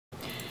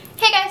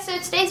Hey guys, so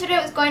today's video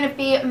is going to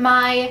be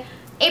my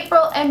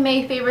April and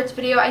May favorites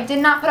video. I did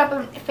not put up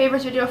a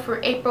favorites video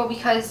for April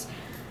because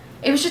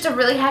it was just a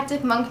really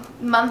hectic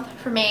month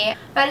for me,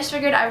 but I just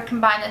figured I would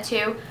combine the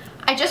two.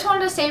 I just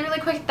wanted to say really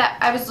quick that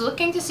I was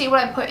looking to see what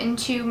I put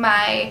into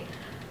my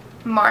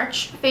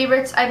March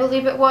favorites, I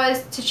believe it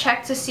was, to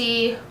check to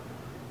see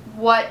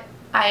what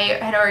I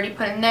had already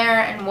put in there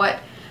and what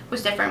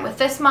was different with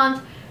this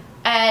month.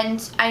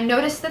 And I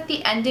noticed that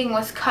the ending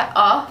was cut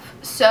off,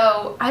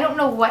 so I don't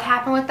know what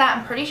happened with that.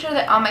 I'm pretty sure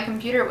that on my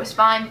computer it was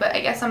fine, but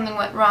I guess something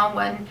went wrong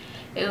when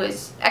it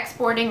was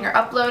exporting or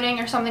uploading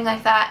or something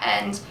like that,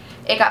 and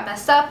it got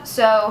messed up.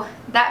 So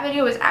that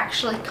video was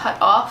actually cut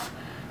off,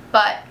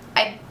 but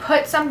I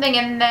put something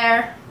in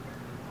there.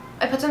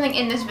 I put something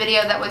in this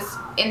video that was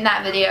in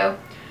that video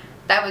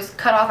that was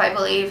cut off, I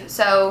believe.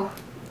 So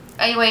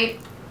anyway,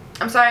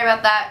 I'm sorry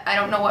about that. I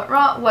don't know what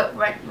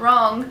went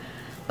wrong,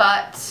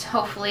 but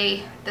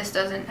hopefully this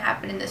doesn't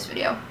happen in this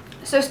video.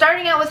 So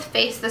starting out with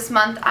face this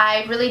month,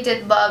 I really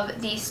did love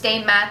the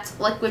Stay Matte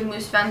Liquid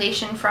Mousse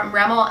Foundation from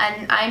Rimmel,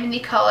 and I'm in the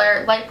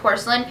color Light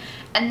Porcelain.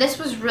 And this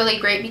was really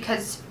great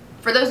because,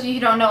 for those of you who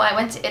don't know, I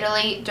went to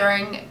Italy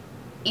during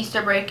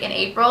Easter break in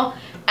April,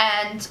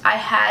 and I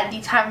had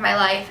the time of my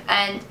life,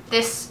 and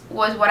this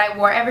was what I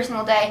wore every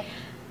single day.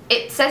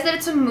 It says that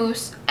it's a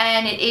mousse,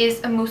 and it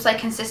is a mousse-like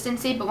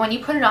consistency, but when you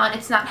put it on,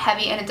 it's not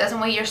heavy and it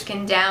doesn't weigh your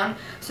skin down.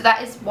 So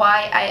that is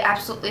why I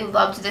absolutely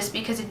loved this,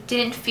 because it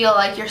didn't feel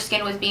like your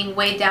skin was being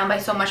weighed down by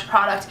so much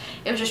product.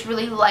 It was just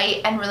really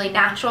light and really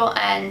natural,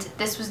 and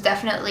this was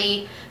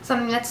definitely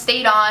something that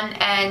stayed on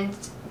and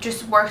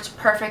just worked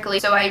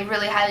perfectly. So I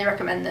really highly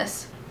recommend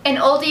this. An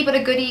oldie but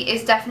a goodie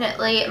is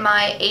definitely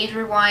my Age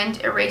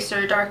Rewind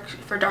Eraser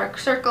for Dark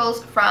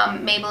Circles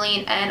from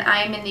Maybelline, and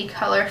I'm in the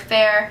color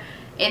Fair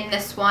in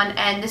this one,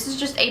 and this is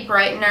just a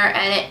brightener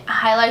and it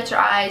highlights your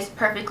eyes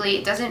perfectly.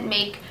 It doesn't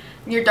make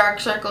your dark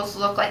circles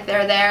look like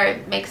they're there.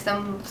 It makes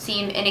them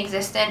seem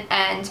inexistent,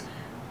 and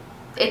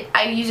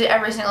I use it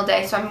every single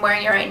day. So I'm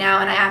wearing it right now,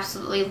 and I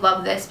absolutely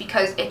love this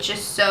because it's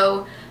just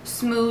so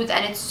smooth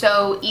and it's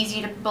so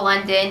easy to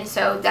blend in.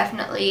 So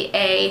definitely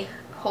a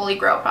holy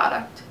grail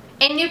product.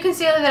 A new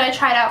concealer that I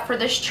tried out for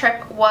this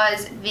trip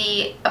was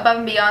the Above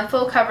and Beyond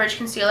Full Coverage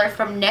Concealer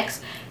from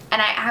NYX,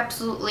 and I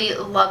absolutely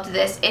loved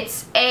this.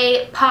 It's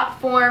a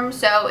pot form,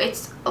 so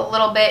it's a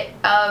little bit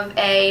of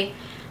a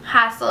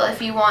hassle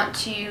if you want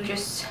to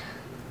just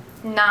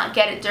not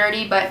get it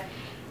dirty, but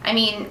I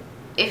mean,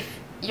 if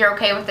you're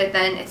okay with it,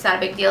 then it's not a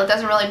big deal. It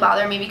doesn't really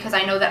bother me because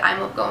I know that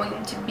I'm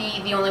going to be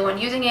the only one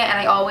using it, and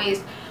I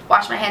always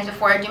wash my hands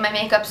before I do my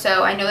makeup,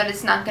 so I know that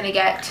it's not going to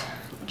get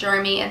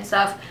germy and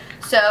stuff.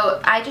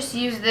 So I just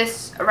use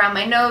this around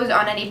my nose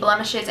on any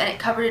blemishes, and it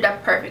covered it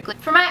up perfectly.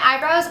 For my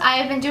eyebrows, I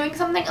have been doing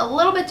something a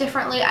little bit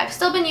differently. I've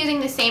still been using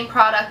the same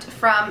product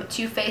from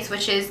Too Faced,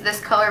 which is this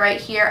color right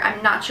here.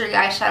 I'm not sure the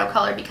eyeshadow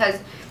color because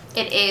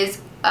it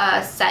is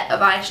a set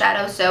of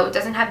eyeshadow, so it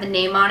doesn't have the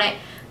name on it,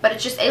 but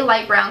it's just a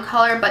light brown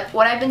color. But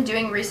what I've been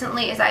doing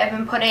recently is I have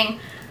been putting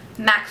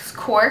Max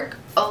Cork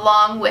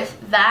along with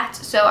that.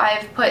 So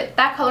I've put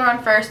that color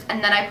on first,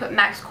 and then I put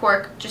Max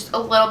Cork just a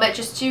little bit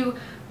just to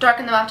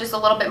darken them up just a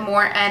little bit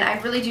more, and I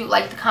really do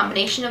like the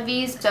combination of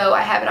these. So I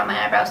have it on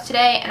my eyebrows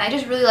today, and I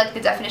just really like the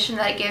definition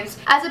that it gives.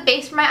 As a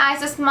base for my eyes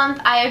this month,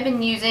 I have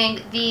been using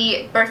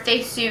the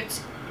Birthday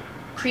Suit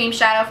Cream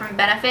Shadow from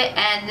Benefit,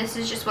 and this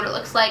is just what it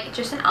looks like. It's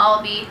just an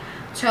olivey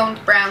toned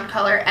brown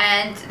color,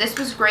 and this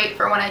was great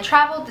for when I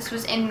traveled. This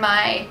was in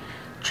my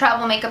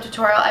travel makeup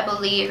tutorial, I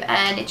believe,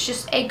 and it's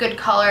just a good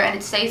color and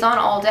it stays on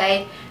all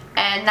day,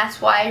 and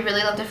that's why I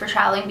really loved it for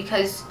traveling,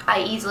 because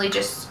I easily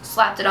just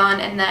slapped it on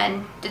and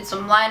then did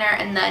some liner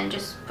and then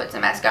just put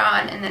some mascara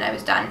on, and then I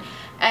was done.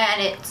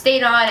 And it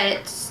stayed on, and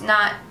it's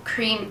not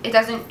cream, it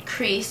doesn't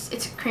crease.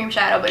 It's a cream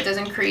shadow, but it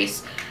doesn't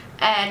crease,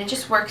 and it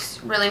just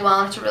works really well,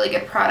 and it's a really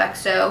good product.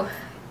 So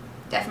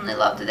definitely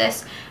loved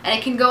this, and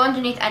it can go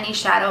underneath any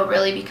shadow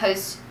really,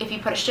 because if you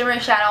put a shimmery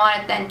shadow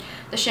on it, then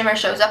the shimmer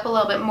shows up a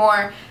little bit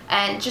more,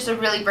 and it's just a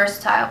really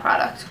versatile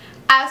product.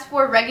 As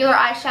for regular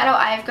eyeshadow,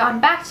 I have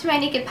gone back to my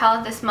Naked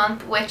palette this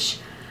month, which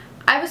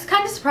I was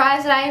kind of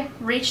surprised that I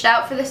reached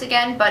out for this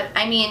again, but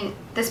I mean,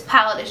 this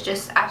palette is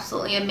just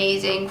absolutely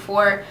amazing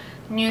for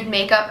nude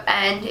makeup,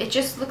 and it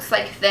just looks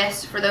like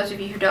this, for those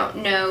of you who don't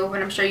know,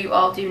 but I'm sure you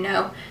all do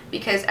know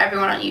because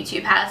everyone on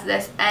YouTube has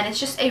this, and it's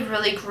just a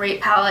really great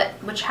palette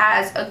which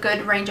has a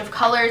good range of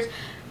colors.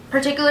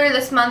 Particularly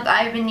this month,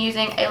 I've been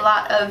using a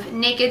lot of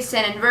Naked,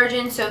 Sin, and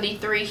Virgin, so the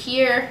three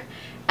here,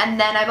 and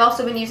then I've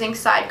also been using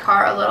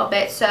Sidecar a little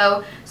bit.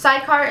 So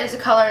Sidecar is a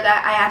color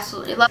that I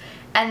absolutely love.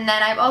 And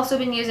then I've also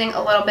been using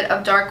a little bit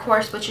of Dark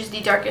Horse, which is the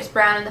darkest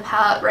brown in the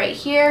palette right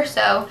here.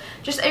 So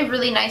just a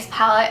really nice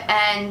palette,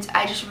 and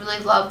I just really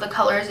love the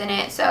colors in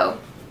it, so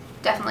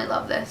definitely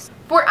love this.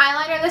 For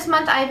eyeliner this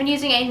month, I've been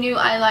using a new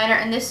eyeliner,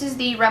 and this is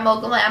the Rimmel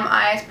Glam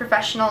Eyes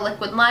Professional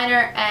Liquid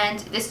Liner, and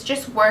this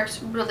just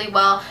works really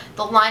well.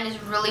 The line is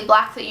really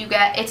black that you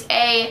get. It's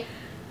a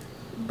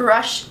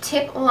brush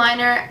tip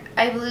liner,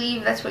 I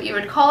believe that's what you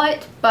would call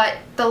it, but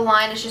the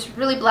line is just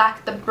really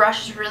black, the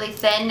brush is really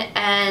thin,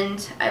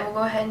 and I will go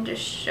ahead and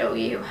just show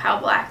you how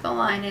black the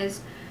line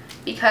is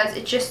because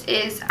it just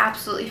is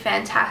absolutely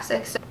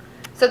fantastic.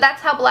 So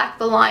that's how black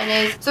the line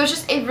is. So it's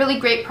just a really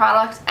great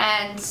product,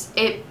 and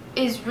it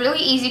is really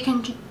easy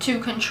to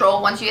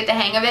control once you get the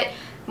hang of it.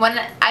 When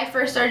I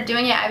first started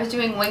doing it, I was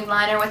doing wing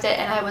liner with it,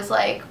 and I was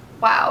like,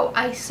 wow,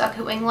 I suck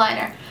at wing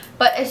liner.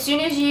 But as soon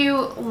as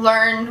you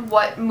learn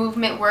what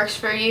movement works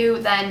for you,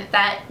 then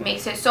that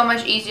makes it so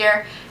much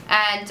easier.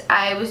 And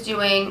I was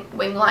doing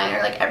wing liner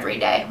like every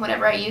day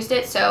whenever I used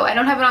it. So I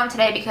don't have it on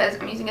today because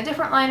I'm using a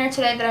different liner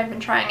today that I've been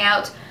trying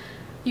out.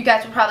 You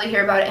guys will probably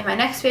hear about it in my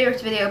next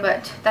favorites video,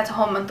 but that's a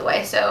whole month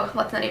away, so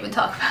let's not even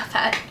talk about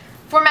that.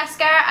 For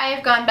mascara, I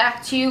have gone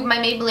back to my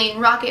Maybelline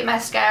Rocket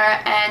Mascara,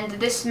 and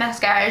this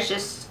mascara is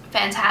just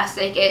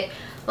fantastic. It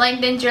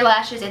lengthens your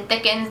lashes, it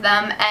thickens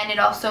them, and it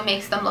also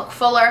makes them look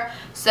fuller.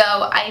 So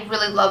I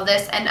really love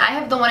this, and I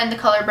have the one in the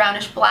color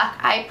Brownish Black.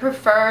 I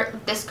prefer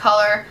this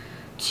color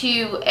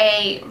to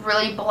a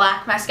really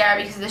black mascara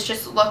because this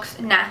just looks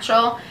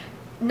natural.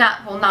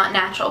 Not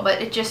natural,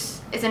 but it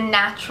just is a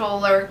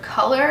naturaler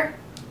color.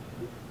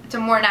 It's a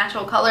more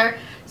natural color.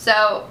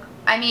 So,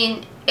 I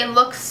mean, it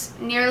looks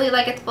nearly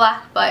like it's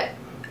black, but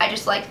I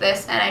just like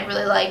this, and I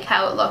really like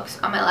how it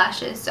looks on my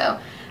lashes. So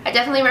I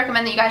definitely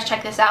recommend that you guys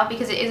check this out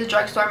because it is a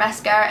drugstore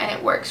mascara and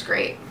it works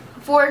great.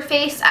 For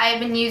face, I've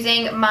been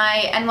using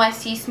my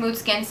NYC Smooth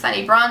Skin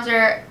Sunny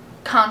Bronzer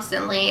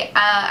constantly.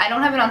 I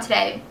don't have it on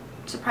today.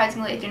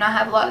 Surprisingly, I do not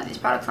have a lot of these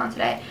products on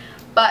today.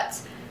 But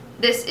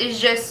this is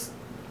just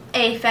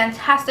a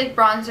fantastic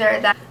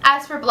bronzer.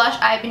 As for blush,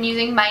 I've been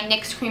using my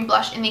NYX Cream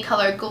Blush in the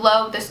color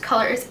Glow. This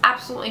color is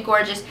absolutely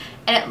gorgeous,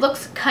 and it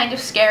looks kind of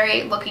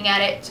scary looking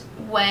at it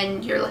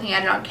when you're looking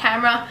at it on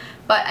camera.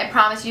 But I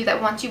promise you that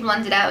once you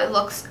blend it out, it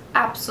looks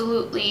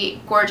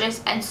absolutely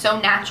gorgeous and so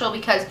natural,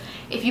 because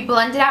if you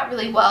blend it out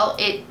really well,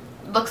 it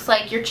looks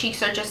like your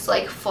cheeks are just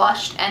like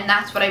flushed, and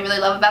that's what I really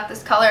love about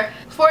this color.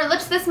 For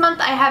lips this month,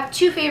 I have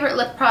two favorite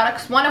lip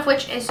products, one of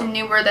which is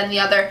newer than the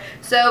other.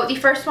 So the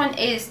first one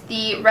is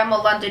the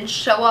Rimmel London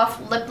Show Off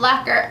Lip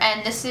Lacquer,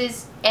 and this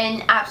is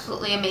an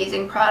absolutely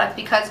amazing product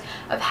because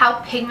of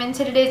how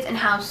pigmented it is and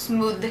how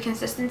smooth the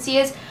consistency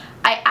is.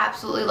 I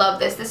absolutely love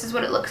this. This is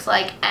what it looks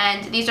like,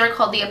 and these are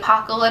called the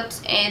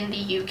Apocalypse in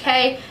the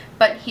UK,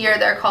 but here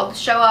they're called the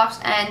Show Offs,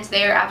 and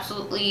they are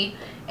absolutely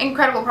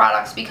incredible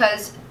products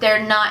because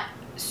they're not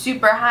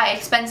super high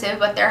expensive,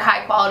 but they're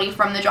high quality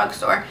from the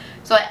drugstore.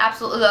 So I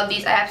absolutely love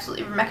these. I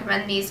absolutely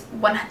recommend these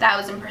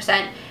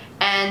 1000%.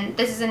 And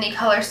this is in the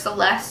color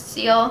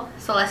Celestial.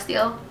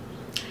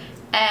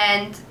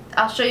 And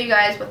I'll show you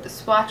guys what the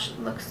swatch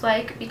looks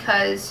like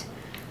because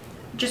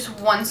just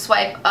one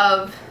swipe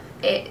of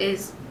it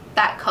is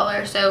that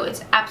color, so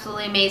it's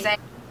absolutely amazing.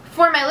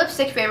 For my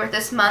lipstick favorite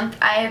this month,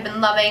 I have been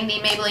loving the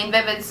Maybelline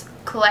Vivids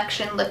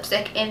Collection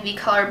lipstick in the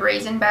color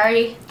Brazen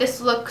Berry.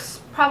 This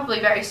looks probably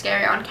very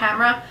scary on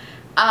camera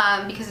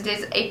because it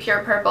is a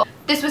pure purple.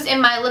 This was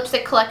in my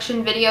lipstick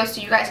collection video,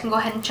 so you guys can go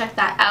ahead and check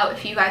that out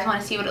if you guys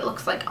want to see what it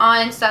looks like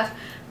on and stuff.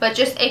 But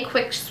just a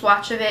quick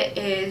swatch of it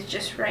is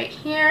just right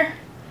here.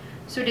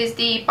 So it is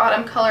the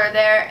bottom color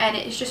there, and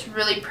it's just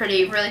really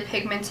pretty, really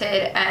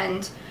pigmented,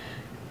 and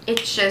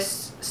it's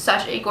just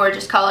such a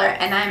gorgeous color,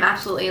 and I'm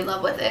absolutely in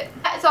love with it.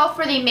 That's all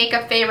for the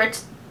makeup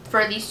favorites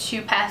for these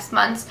two past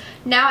months.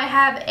 Now I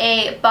have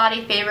a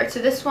body favorite.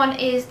 So this one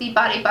is the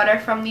Body Butter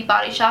from The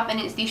Body Shop, and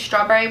it's the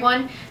strawberry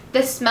one.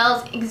 This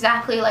smells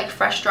exactly like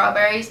fresh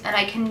strawberries, and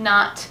I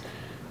cannot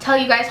tell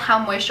you guys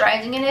how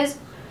moisturizing it is.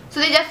 So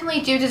they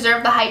definitely do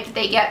deserve the hype that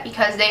they get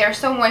because they are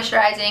so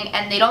moisturizing,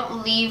 and they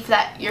don't leave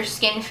your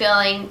skin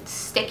feeling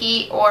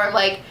sticky or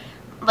like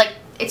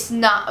it's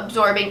not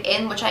absorbing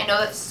in, which I know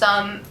that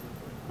some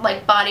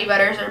like body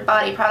butters or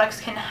body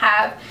products can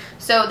have.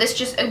 So this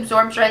just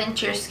absorbs right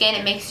into your skin.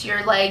 It makes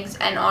your legs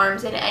and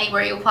arms and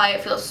anywhere you apply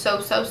it feel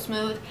so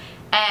smooth,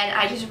 and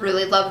I just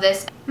really love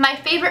this. My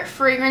favorite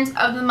fragrance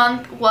of the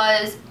month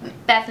was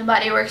Bath &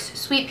 Body Works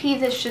Sweet Pea.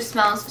 This just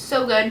smells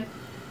so good.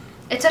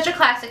 It's such a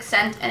classic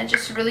scent, and it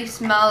just really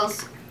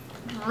smells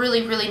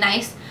really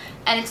nice,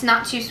 and it's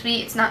not too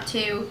sweet, it's not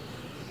too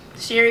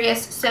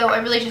serious, so I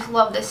really just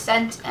love this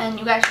scent, and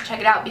you guys should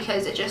check it out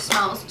because it just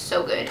smells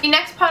so good. The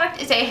next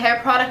product is a hair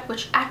product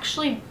which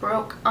actually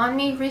broke on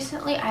me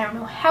recently. I don't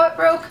know how it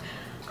broke,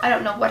 I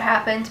don't know what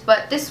happened,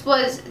 but this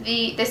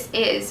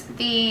is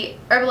the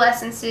Herbal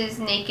Essences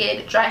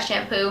Naked Dry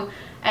Shampoo,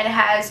 and it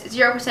has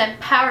 0%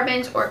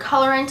 parabens or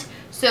colorant.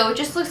 So it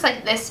just looks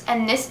like this,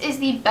 and this is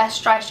the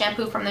best dry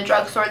shampoo from the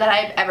drugstore that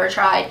I've ever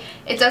tried.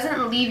 It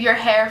doesn't leave your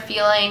hair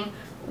feeling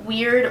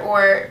weird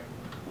or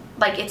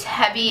like it's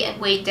heavy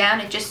and weighed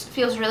down. It just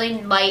feels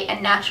really light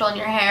and natural in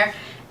your hair,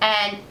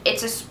 and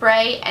it's a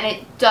spray, and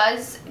it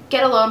does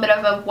get a little bit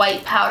of a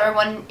white powder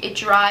when it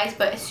dries,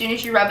 but as soon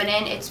as you rub it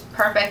in, it's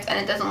perfect, and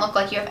it doesn't look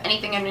like you have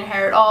anything in your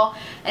hair at all,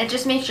 and it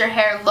just makes your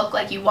hair look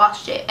like you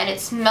washed it, and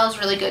it smells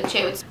really good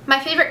too. My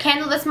favorite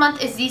candle this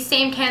month is the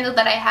same candle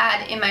that I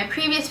had in my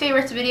previous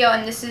favorites video,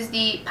 and this is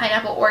the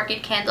Pineapple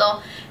Orchid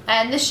candle,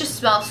 and this just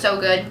smells so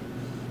good.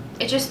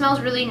 It just smells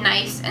really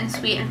nice and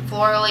sweet and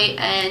florally,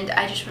 and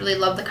I just really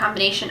love the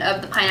combination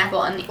of the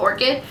pineapple and the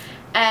orchid.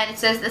 And it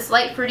says, this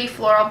light fruity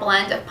floral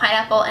blend of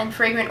pineapple and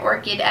fragrant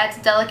orchid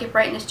adds delicate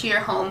brightness to your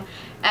home,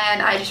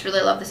 and I just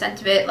really love the scent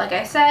of it. Like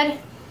I said,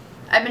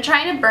 I've been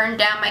trying to burn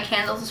down my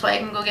candles so I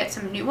can go get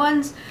some new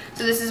ones,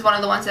 so this is one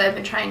of the ones that I've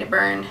been trying to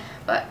burn,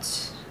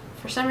 but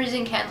for some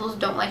reason candles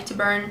don't like to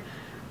burn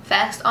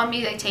fast on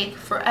me. They take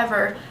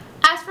forever.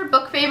 As for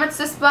book favorites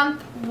this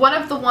month, one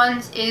of the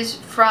ones is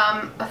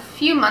from a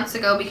few months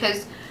ago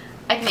because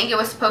I think it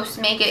was supposed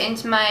to make it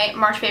into my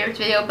March favorites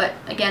video, but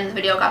again the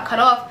video got cut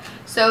off.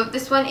 So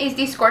this one is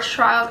The Scorched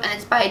Trials, and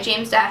it's by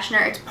James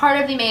Dashner. It's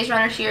part of the Maze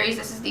Runner series.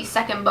 This is the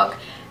second book,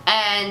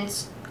 and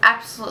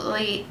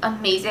absolutely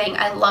amazing.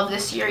 I love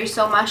this series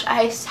so much.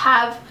 I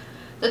have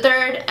the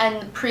third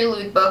and the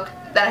Prelude book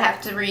that I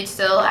have to read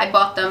still. I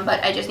bought them,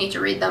 but I just need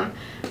to read them,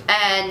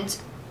 and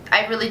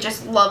I really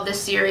just love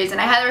this series, and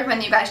I highly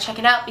recommend you guys check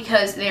it out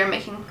because they are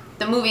making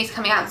the movies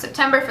coming out in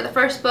September for the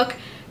first book.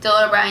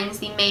 Dylan O'Brien's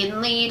the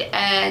main lead,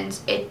 and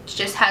it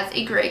just has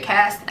a great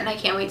cast, and I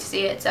can't wait to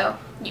see it, so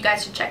you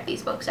guys should check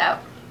these books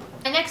out.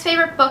 My next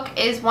favorite book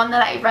is one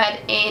that I read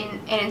in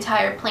an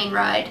entire plane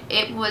ride.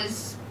 It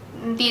was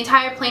the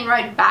entire plane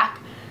ride back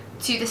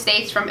to the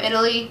States from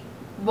Italy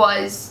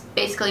was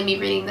basically me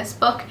reading this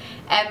book,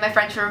 and my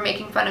friends were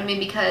making fun of me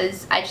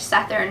because I just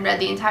sat there and read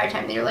the entire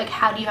time. They were like,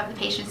 how do you have the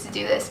patience to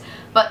do this?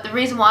 But the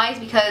reason why is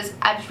because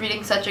I was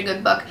reading such a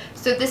good book.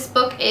 So this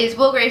book is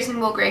Will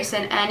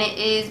Grayson, and it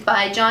is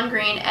by John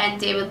Green and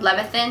David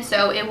Levithan.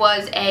 So it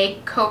was a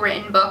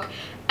co-written book,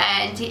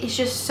 and it's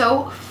just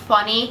so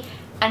funny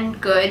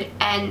and good,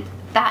 and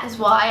that is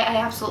why I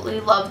absolutely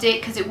loved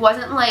it, because it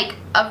wasn't like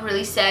a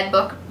really sad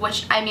book,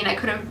 which I mean I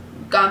could have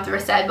gone through a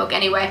sad book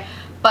anyway,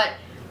 but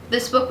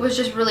this book was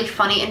just really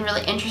funny and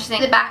really interesting.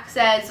 The back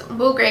says,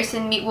 Will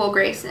Grayson meet Will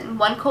Grayson.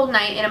 One cold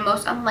night in a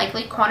most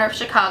unlikely corner of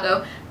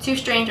Chicago, two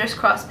strangers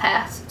cross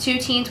paths. Two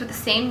teens with the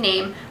same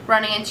name,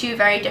 running in two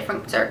very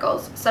different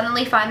circles,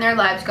 suddenly find their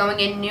lives going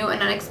in new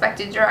and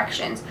unexpected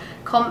directions,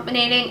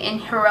 culminating in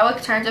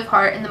heroic turns of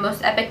heart in the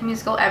most epic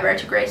musical ever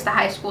to grace the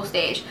high school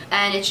stage.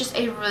 And it's just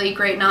a really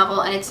great novel,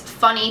 and it's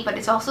funny, but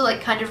it's also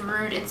like kind of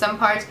rude in some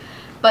parts.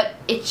 But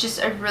it's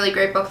just a really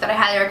great book that I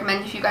highly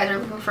recommend if you guys are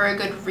looking for a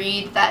good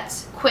read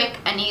that's quick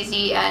and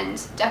easy, and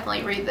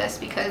definitely read this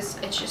because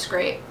it's just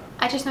great.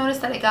 I just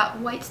noticed that I got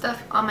white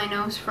stuff on my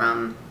nose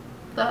from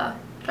the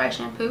dry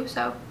shampoo,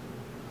 so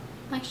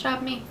nice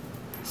job me.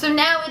 So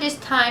now it is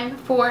time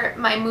for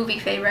my movie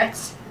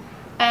favorites,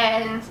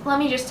 and let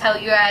me just tell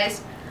you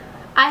guys,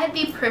 I had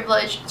the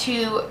privilege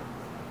to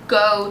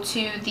go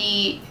to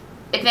the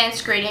advanced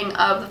screening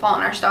of The Fault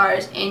in Our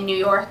Stars in New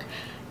York,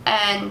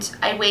 and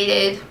I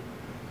waited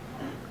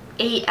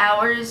 8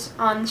 hours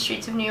on the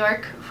streets of New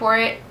York for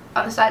it,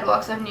 on the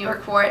sidewalks of New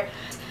York for it.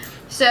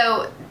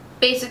 So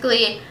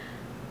basically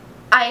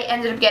I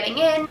ended up getting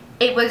in.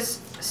 It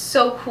was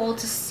so cool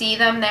to see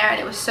them there,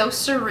 and it was so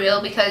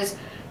surreal because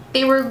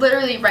they were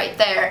literally right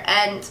there,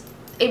 and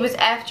it was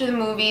after the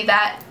movie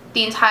that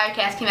the entire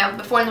cast came out.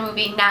 Before the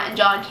movie, Nat and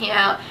John came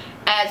out,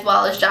 as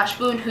well as Josh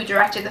Boone, who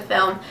directed the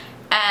film,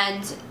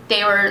 and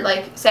they were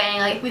like saying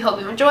like, we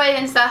hope you enjoy it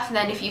and stuff, and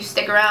then if you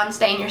stick around,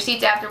 stay in your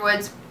seats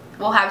afterwards,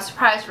 we'll have a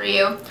surprise for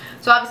you.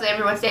 So obviously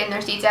everyone stayed in their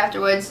seats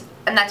afterwards,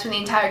 and that's when the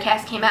entire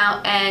cast came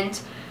out and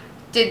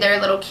did their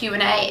little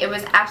Q&A. It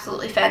was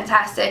absolutely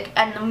fantastic,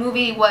 and the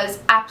movie was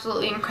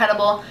absolutely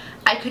incredible.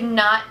 I could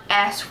not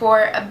ask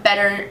for a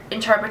better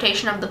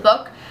interpretation of the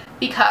book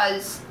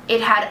because it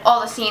had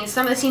all the scenes.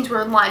 Some of the scenes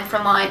were line for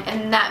line,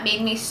 and that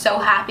made me so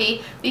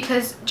happy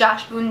because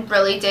Josh Boone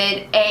really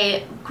did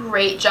a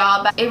great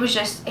job. It was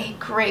just a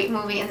great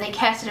movie, and they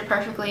casted it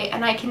perfectly,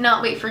 and I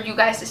cannot wait for you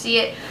guys to see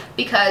it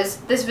because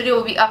this video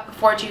will be up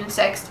before June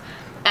 6th,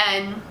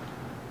 and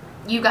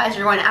you guys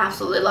are going to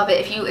absolutely love it.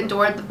 If you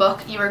endured the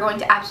book, you are going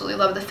to absolutely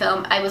love the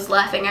film. I was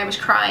laughing, I was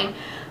crying,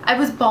 I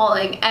was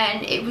bawling,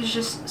 and it was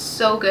just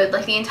so good.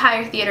 Like the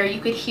entire theater, you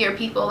could hear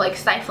people like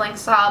stifling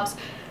sobs,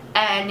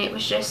 and it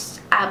was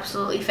just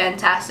absolutely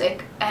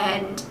fantastic,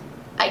 and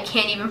I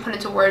can't even put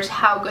into words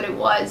how good it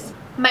was.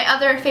 My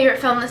other favorite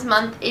film this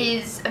month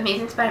is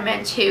Amazing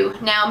Spider-Man 2.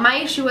 Now my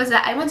issue was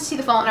that I went to see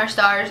The Fault in Our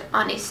Stars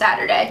on a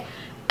Saturday,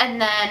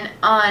 and then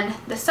on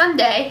the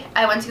Sunday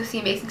I went to go see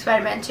Amazing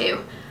Spider-Man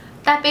 2.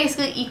 That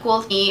basically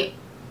equals me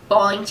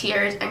bawling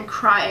tears and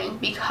crying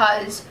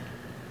because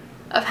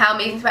of how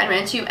Amazing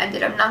Spider-Man 2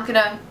 ended. I'm not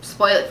gonna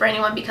spoil it for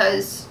anyone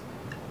because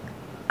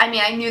I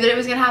mean, I knew that it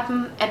was going to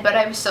happen, but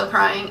I was still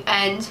crying.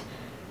 And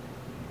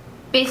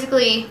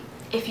basically,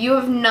 if you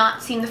have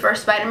not seen the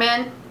first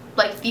Spider-Man,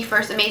 like the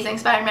first Amazing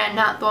Spider-Man,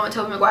 not the one with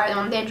Tobey Maguire, the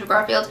one with Andrew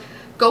Garfield,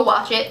 go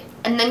watch it.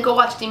 And then go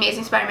watch The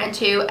Amazing Spider-Man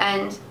 2,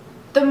 and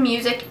the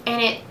music in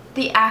it,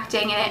 the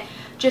acting in it,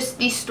 just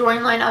the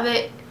storyline of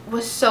it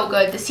was so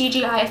good. The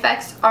CGI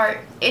effects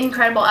are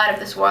incredible, out of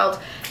this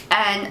world.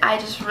 And I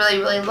just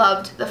really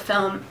loved the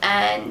film,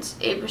 and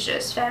it was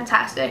just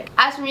fantastic.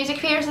 As for music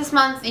favorites this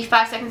month, the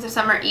 5 Seconds of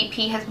Summer EP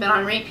has been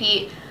on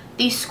repeat.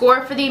 the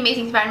score for The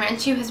Amazing Spider-Man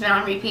 2 has been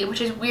on repeat, which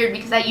is weird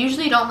because I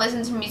usually don't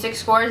listen to music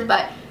scores,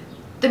 but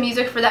the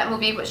music for that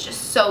movie was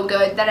just so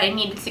good that I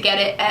needed to get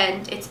it,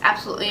 and it's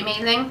absolutely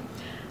amazing.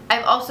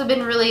 I've also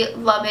been really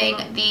loving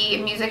the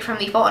music from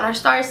the Fault in Our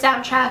Stars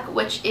soundtrack,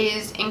 which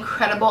is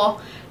incredible,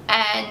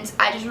 and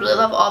I just really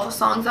love all the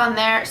songs on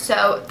there.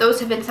 So those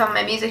have been some of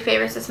my music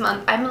favorites this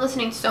month. I've been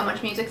listening to so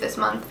much music this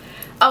month.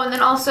 Oh, and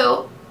then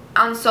also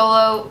on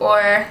Solo,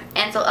 or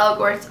Ansel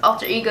Elgort's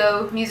alter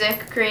ego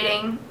music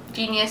creating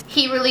genius,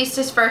 he released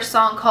his first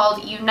song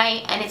called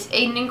Unite, and it's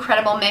an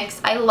incredible mix.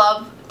 I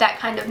love that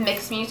kind of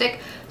mixed music,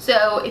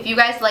 so if you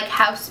guys like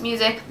house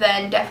music,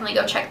 then definitely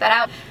go check that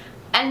out.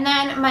 And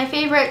then my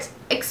favorite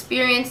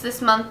experience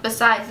this month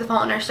besides the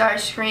Fault in Our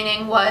Stars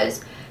screening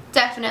was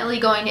definitely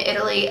going to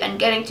Italy and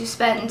getting to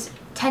spend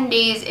 10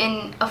 days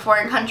in a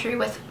foreign country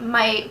with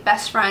my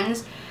best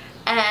friends,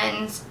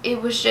 and it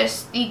was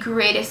just the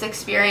greatest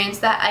experience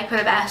that I could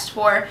have asked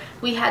for.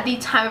 We had the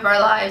time of our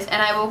lives,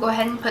 and I will go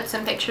ahead and put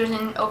some pictures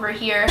in over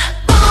here.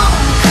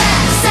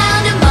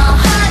 Sound in my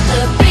heart,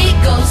 the beat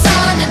goes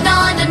on and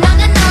on and on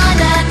and on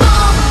and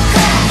boom,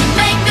 you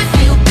make me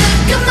feel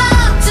good. Come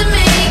on to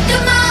me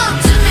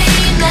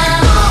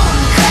now.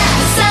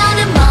 The sound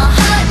in my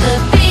heart, the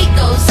beat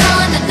goes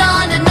on and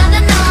on and on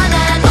and on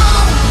and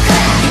boom,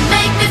 you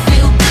make me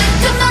feel good.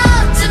 Come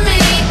on to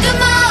me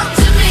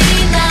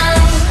now.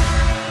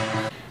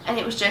 And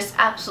it was just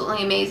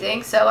absolutely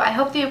amazing. So I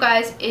hope that you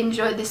guys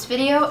enjoyed this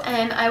video,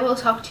 and I will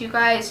talk to you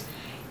guys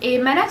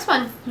in my next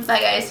one.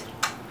 Bye guys.